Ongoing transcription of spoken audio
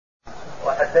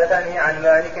وحدثني عن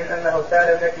مالك أنه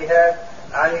سأل ابن شهاب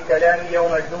عن الكلام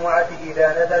يوم الجمعة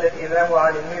إذا نزل الإمام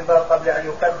عن المنبر قبل أن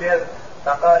يكبر،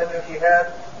 فقال ابن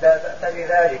شهاب لا بأس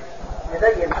بذلك.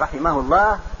 يبين رحمه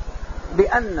الله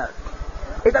بأن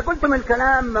إذا قلتم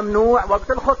الكلام ممنوع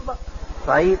وقت الخطبة،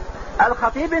 طيب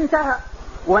الخطيب انتهى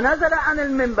ونزل عن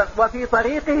المنبر وفي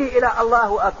طريقه إلى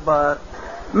الله أكبر،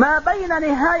 ما بين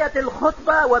نهاية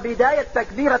الخطبة وبداية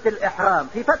تكبيرة الإحرام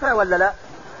في فترة ولا لا؟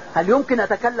 هل يمكن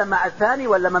أتكلم مع الثاني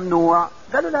ولا ممنوع؟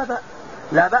 قالوا لا بأس،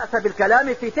 لا بأس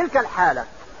بالكلام في تلك الحالة،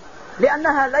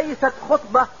 لأنها ليست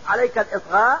خطبة عليك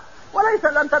الإصغاء وليس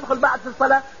لم تدخل بعد في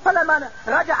الصلاة، فلا مانع.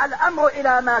 رجع الأمر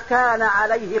إلى ما كان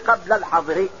عليه قبل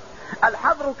الحظر.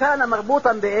 الحظر كان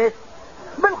مربوطا بإيه؟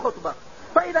 بالخطبة.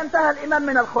 فإذا انتهى الإمام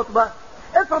من الخطبة،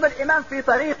 افرض الإمام في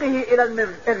طريقه إلى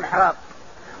المحراب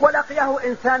ولقيه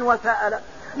إنسان وسأل،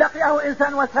 لقيه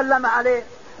إنسان وسلم عليه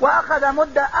وأخذ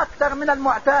مدة أكثر من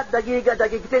المعتاد، دقيقة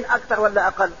دقيقتين أكثر ولا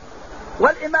أقل،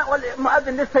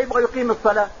 والمؤذن لسه يبغى يقيم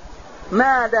الصلاة،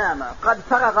 ما دام قد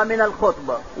فرغ من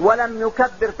الخطبة ولم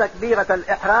يكبر تكبيرة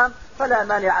الإحرام فلا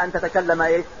مانع أن تتكلم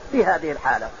إيه في هذه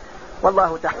الحالة.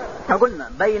 والله تعالى.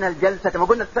 قلنا بين الجلسة، ما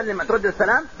قلنا تسلم ترد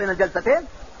السلام بين الجلستين،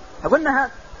 قلنا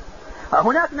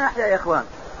هناك ناحية يا إخوان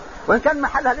وإن كان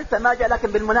محلها لسه ما جاء،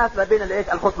 لكن بالمناسبة بين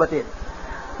الخطبتين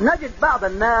نجد بعض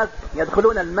الناس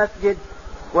يدخلون المسجد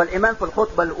والإمام في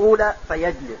الخطبة الأولى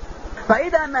فيجلس،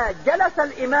 فإذا ما جلس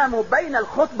الإمام بين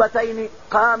الخطبتين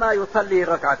قام يصلي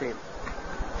ركعتين.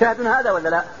 شاهدون هذا ولا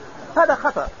لا؟ هذا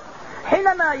خطأ.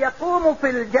 حينما يقوم في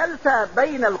الجلسة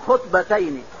بين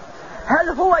الخطبتين هل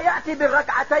هو يأتي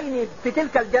بالركعتين في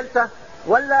تلك الجلسة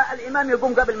ولا الإمام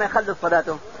يقوم قبل ما يخلص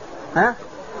صلاته؟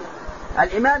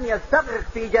 الإمام يستغرق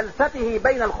في جلسته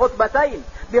بين الخطبتين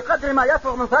بقدر ما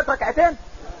يفرغ من صلاة ركعتين؟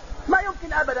 ما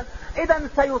يمكن أبدا. إذا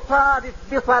سيصادف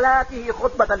بصلاته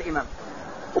خطبة الإمام.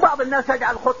 وبعض الناس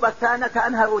يجعل الخطبة الثانية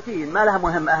كأنها روتين ما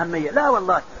لها أهمية. لا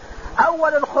والله،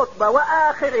 أول الخطبة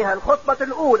وآخرها الخطبة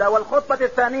الأولى والخطبة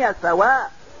الثانية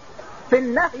سواء في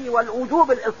النهي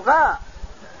والوجوب الإصغاء.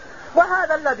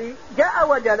 وهذا الذي جاء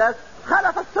وجلس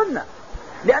خالف السنة،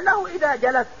 لأنه إذا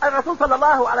جلس الرسول صلى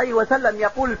الله عليه وسلم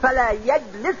يقول فلا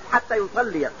يجلس حتى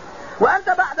يصلي، وأنت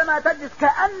بعدما تجلس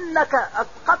كأنك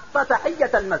أسقطت تحية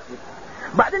المسجد،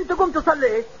 بعدين تقوم تصلي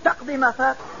إيه؟ تقضي ما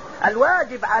فات.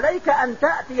 الواجب عليك أن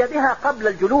تأتي بها قبل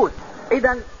الجلوس.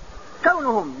 إذا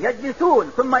كونهم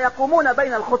يجلسون ثم يقومون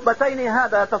بين الخطبتين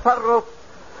هذا تصرف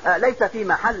ليس في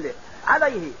محله.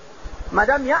 عليه ما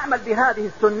دام يعمل بهذه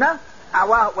السنة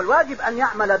والواجب أن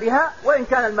يعمل بها، وإن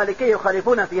كان المالكية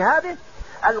يخالفون في هذه.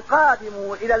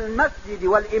 القادم إلى المسجد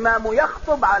والإمام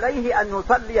يخطب عليه أن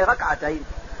يصلي ركعتين،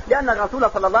 لأن الرسول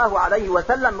صلى الله عليه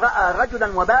وسلم رأى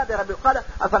رجلا وبادر قال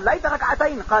أصليت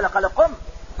ركعتين؟ قال قم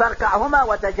فاركعهما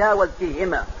وتجاوز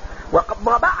فيهما.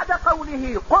 وبعد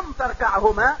قوله قم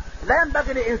فاركعهما لا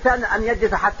ينبغي لإنسان أن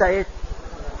يجلس حتى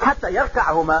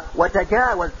يركعهما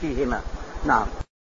وتجاوز فيهما. نعم.